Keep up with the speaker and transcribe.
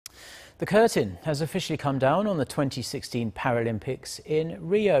The curtain has officially come down on the 2016 Paralympics in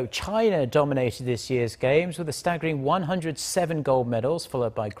Rio. China dominated this year's games with a staggering 107 gold medals,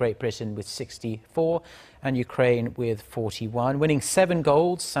 followed by Great Britain with 64 and Ukraine with 41. Winning 7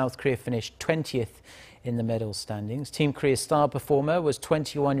 golds, South Korea finished 20th in the medal standings. Team Korea's star performer was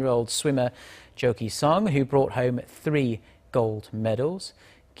 21-year-old swimmer Cho Ki-Sung, who brought home 3 gold medals.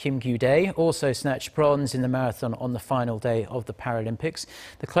 Gyu-dae also snatched bronze in the marathon on the final day of the Paralympics.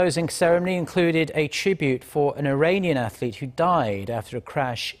 The closing ceremony included a tribute for an Iranian athlete who died after a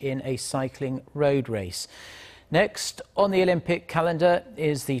crash in a cycling road race. Next on the Olympic calendar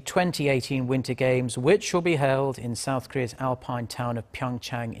is the 2018 Winter Games, which will be held in South Korea's alpine town of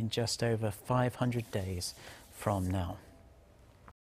Pyeongchang in just over 500 days from now.